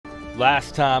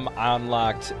Last time I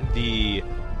unlocked the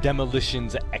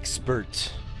Demolition's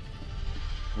Expert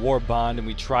War Bond and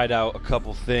we tried out a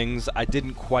couple things. I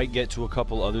didn't quite get to a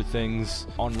couple other things.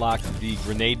 Unlocked the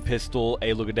grenade pistol.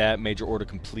 Hey, look at that. Major order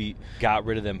complete. Got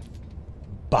rid of them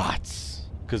bots,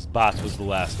 because bots was the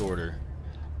last order.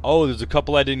 Oh, there's a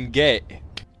couple I didn't get.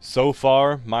 So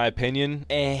far, my opinion,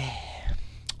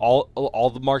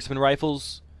 all the marksman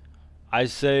rifles, I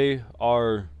say,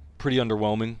 are pretty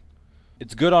underwhelming.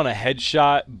 It's good on a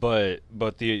headshot, but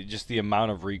just the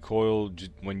amount of recoil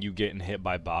when you getting hit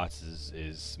by bots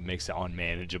is makes it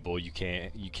unmanageable. You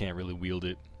can't really wield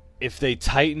it. If they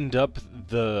tightened up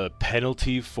the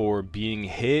penalty for being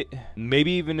hit,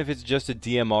 maybe even if it's just a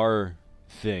DMR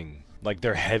thing, like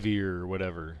they're heavier or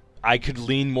whatever, I could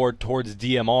lean more towards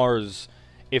DMRs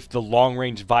if the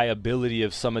long-range viability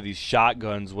of some of these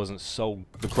shotguns wasn't so.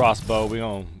 The crossbow, we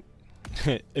gonna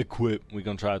equip. We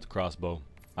gonna try out the crossbow.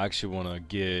 I actually want to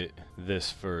get this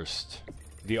first.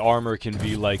 The armor can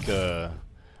be like a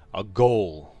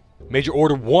goal. Major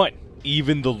Order 1.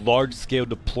 Even the large-scale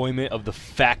deployment of the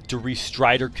Factory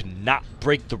Strider cannot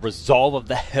break the resolve of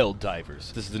the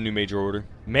Helldivers. This is the new Major Order.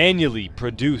 Manually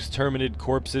produce terminated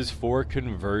corpses for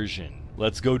conversion.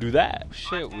 Let's go do that.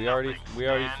 Shit, we already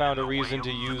found a reason to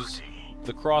use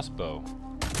the crossbow.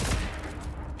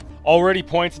 Already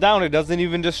points down. It doesn't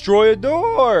even destroy a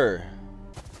door.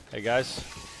 Hey guys.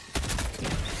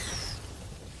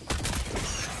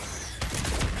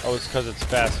 Oh, it's because it's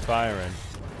fast firing.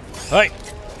 Hey!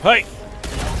 Hey!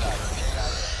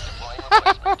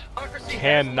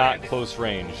 Cannot close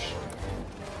range.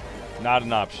 Not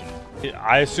an option.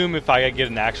 I assume if I get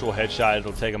an actual headshot,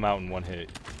 it'll take him out in one hit.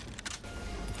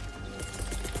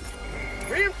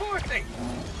 Reinforcing!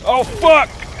 Oh,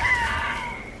 fuck!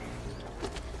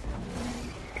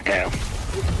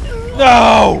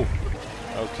 No!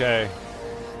 Okay.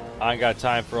 I ain't got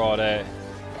time for all that.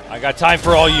 I got time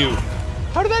for all you.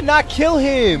 How did that not kill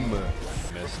him?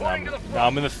 Missed. Now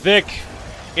I'm in the thick.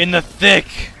 In the thick.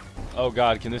 Oh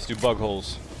god, can this do bug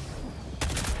holes?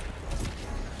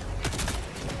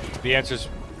 The answer's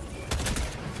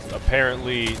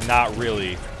apparently not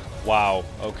really. Wow.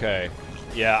 Okay.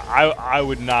 Yeah, I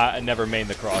would never main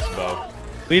the crossbow.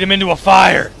 Lead him into a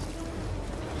fire.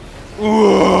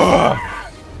 Ooh.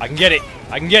 I can get it.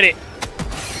 I can get it.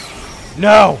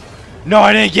 No. No,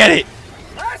 I didn't get it.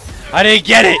 I didn't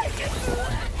get it.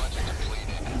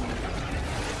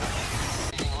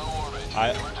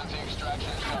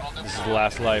 This is the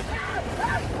last life.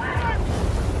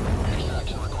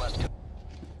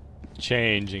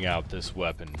 Changing out this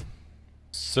weapon.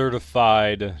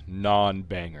 Certified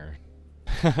non-banger.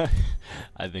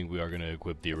 I think we are going to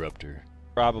equip the Eruptor.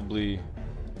 Probably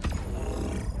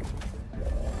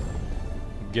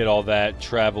get all that,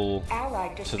 travel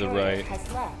to the right.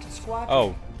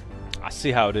 Oh, I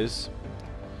see how it is.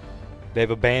 They've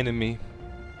abandoned me.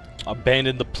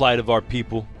 Abandoned the plight of our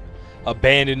people.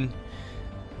 Abandoned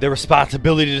their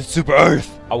responsibility to Super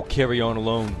Earth. I will carry on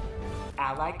alone.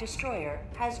 Allied destroyer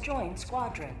has joined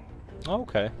squadron.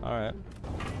 Okay, alright.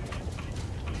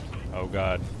 Oh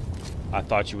god. I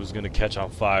thought you was gonna catch on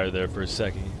fire there for a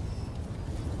second.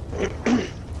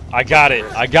 I got it.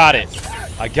 I got it.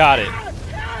 I got it.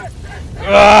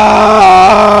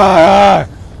 Ah!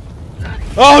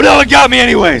 Oh no, it got me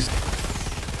anyways.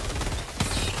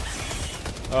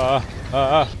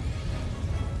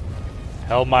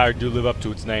 Hellmeyer do live up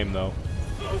to its name though.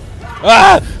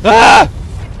 Ah! Ah!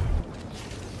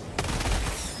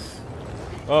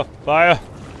 Oh, fire!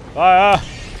 Fire!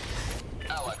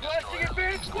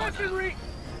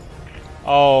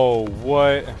 Oh,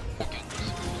 what?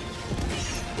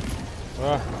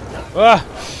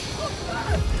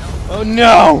 Oh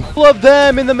no! All of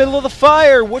them in the middle of the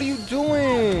fire! What are you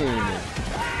doing?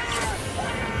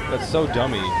 That's so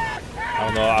dummy.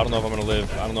 I don't know if I'm gonna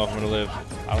live. I don't know if I'm gonna live.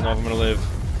 I don't know if I'm gonna live.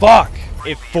 Fuck!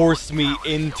 It forced me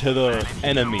into the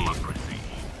enemy.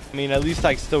 I mean, at least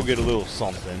I still get a little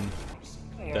something.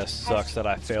 That sucks that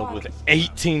I failed with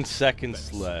 18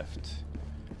 seconds left.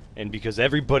 And because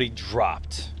everybody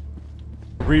dropped.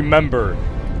 Remember,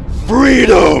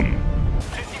 freedom!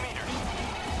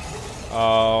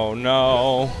 Oh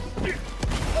no.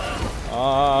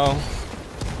 Oh.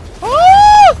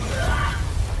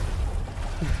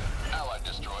 Allied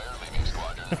destroyer leaving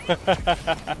squadron.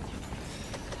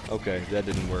 Okay, that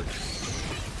didn't work.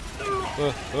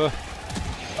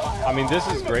 I mean, this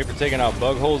is great for taking out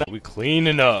bug holes. We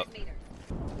cleaning up.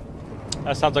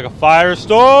 That sounds like a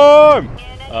firestorm.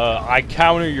 I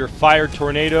counter your fire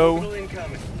tornado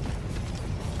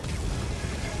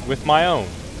with my own.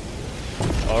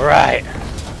 All right.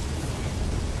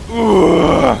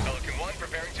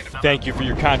 Thank you for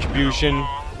your contribution,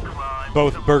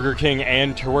 both Burger King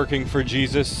and to working for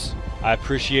Jesus. I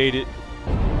appreciate it.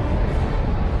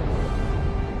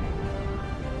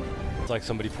 It's like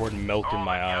somebody poured milk in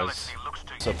my eyes.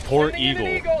 Support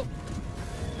Eagle.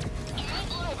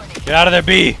 Get out of there,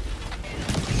 B!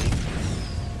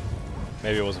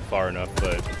 Maybe it wasn't far enough,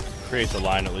 but creates a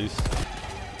line at least.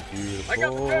 Beautiful. I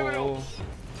got the terminal.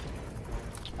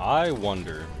 I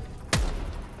wonder.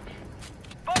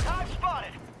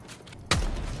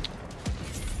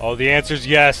 Oh, the answer's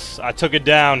yes. I took it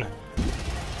down.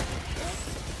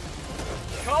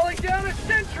 Calling down a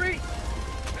sentry.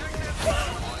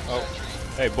 Oh,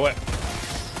 hey, boy.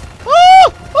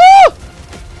 Ah! Ah!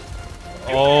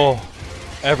 Oh,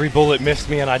 every bullet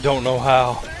missed me, and I don't know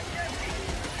how.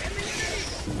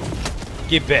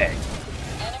 Get back.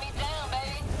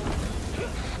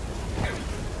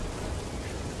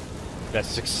 That's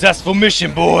successful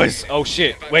mission, boys. Oh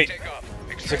shit! Wait.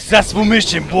 Successful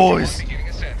mission, boys.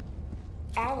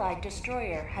 Allied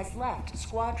destroyer has left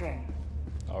squadron.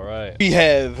 All right. We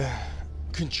have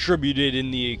contributed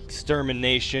in the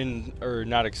extermination, or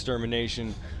not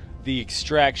extermination, the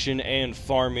extraction and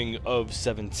farming of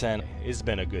 710. It's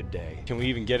been a good day. Can we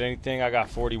even get anything? I got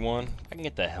 41. I can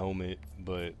get the helmet,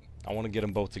 but I want to get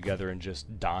them both together and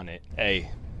just don it.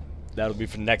 Hey, that'll be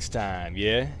for next time.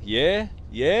 Yeah? Yeah?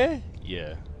 Yeah?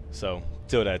 Yeah. So,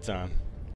 till that time.